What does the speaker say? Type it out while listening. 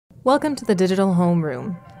Welcome to the Digital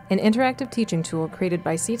Homeroom, an interactive teaching tool created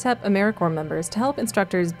by CTEP AmeriCorps members to help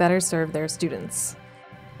instructors better serve their students.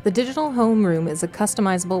 The Digital Homeroom is a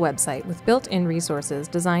customizable website with built-in resources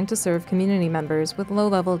designed to serve community members with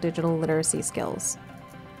low-level digital literacy skills.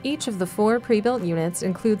 Each of the 4 pre-built units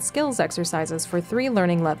includes skills exercises for 3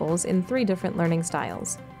 learning levels in 3 different learning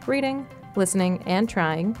styles: reading, listening, and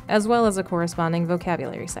trying, as well as a corresponding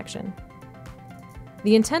vocabulary section.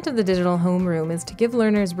 The intent of the Digital Homeroom is to give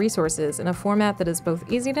learners resources in a format that is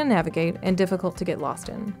both easy to navigate and difficult to get lost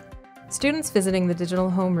in. Students visiting the Digital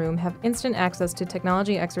Homeroom have instant access to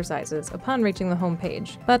technology exercises upon reaching the home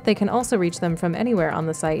page, but they can also reach them from anywhere on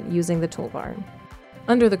the site using the toolbar.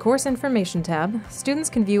 Under the Course Information tab, students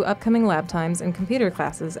can view upcoming lab times and computer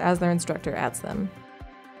classes as their instructor adds them.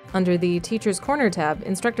 Under the Teacher's Corner tab,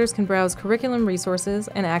 instructors can browse curriculum resources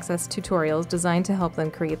and access tutorials designed to help them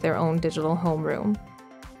create their own digital homeroom.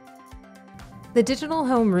 The Digital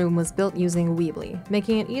Homeroom was built using Weebly,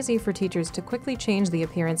 making it easy for teachers to quickly change the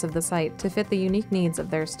appearance of the site to fit the unique needs of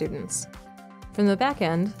their students. From the back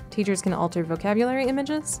end, teachers can alter vocabulary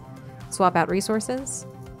images, swap out resources,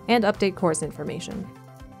 and update course information.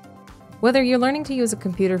 Whether you're learning to use a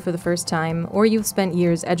computer for the first time or you've spent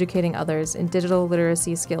years educating others in digital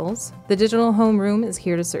literacy skills, the Digital Homeroom is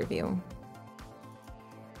here to serve you.